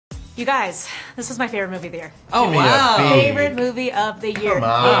You guys, this was my favorite movie of the year. Oh, wow. Favorite movie of the year. Come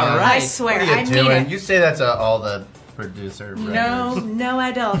on. I swear, What are you I doing? mean it. You say that to all the producer writers. No,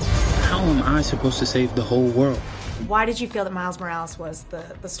 I don't. How am I supposed to save the whole world? Why did you feel that Miles Morales was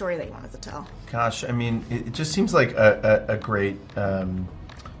the story that you wanted to tell? Gosh, I mean, it just seems like a great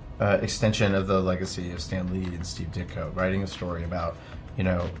extension of the legacy of Stan Lee and Steve Ditko, writing a story about,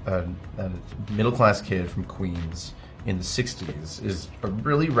 a middle-class kid from Queens in the 60s is a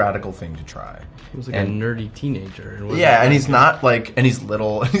really radical thing to try. He was like a nerdy teenager. And he's not and he's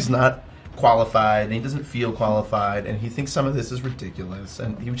little, and he's not qualified, and he doesn't feel qualified, and he thinks some of this is ridiculous,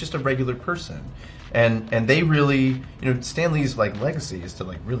 and he was just a regular person. And they really, Stan Lee's legacy is to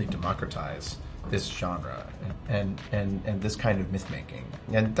really democratize this genre and this kind of myth making,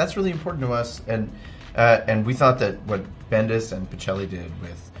 and that's really important to us. And we thought that what Bendis and Pichelli did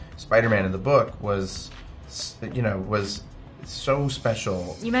with Spider-Man in the book was so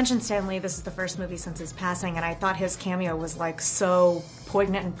special. You mentioned Stan Lee. This is the first movie since his passing, and I thought his cameo was so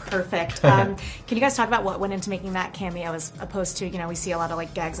poignant and perfect. Can you guys talk about what went into making that cameo as opposed to, we see a lot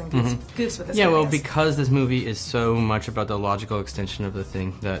of gags and goofs with this? Yeah, well, because this movie is so much about the logical extension of the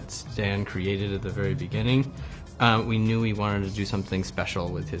thing that Stan created at the very beginning, we knew we wanted to do something special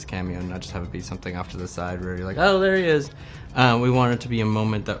with his cameo and not just have it be something off to the side where you're like, oh, there he is. We wanted it to be a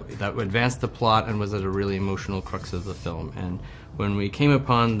moment that would advance the plot and was at a really emotional crux of the film. And when we came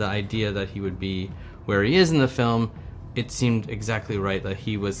upon the idea that he would be where he is in the film, it seemed exactly right that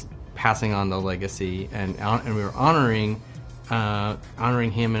he was passing on the legacy, and we were honoring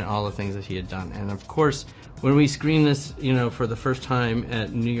him and all the things that he had done. And of course, when we screened this, for the first time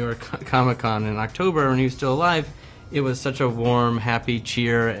at New York Comic Con in October when he was still alive, it was such a warm, happy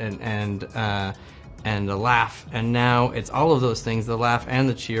cheer and a laugh. And now it's all of those things, the laugh and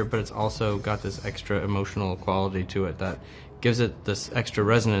the cheer, but it's also got this extra emotional quality to it that gives it this extra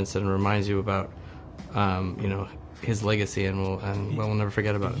resonance and reminds you about, his legacy, and we'll never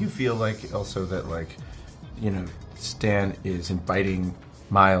forget about it. You feel also that Stan is inviting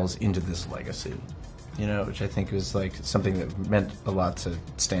Miles into this legacy, which I think was something that meant a lot to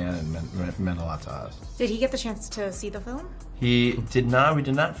Stan and meant a lot to us. Did he get the chance to see the film? He did not. We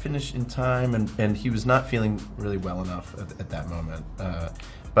did not finish in time, and he was not feeling really well enough at that moment.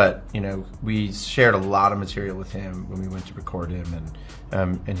 But we shared a lot of material with him when we went to record him,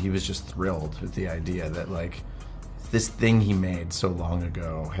 and he was just thrilled with the idea that this thing he made so long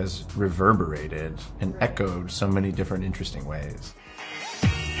ago has reverberated and echoed so many different interesting ways.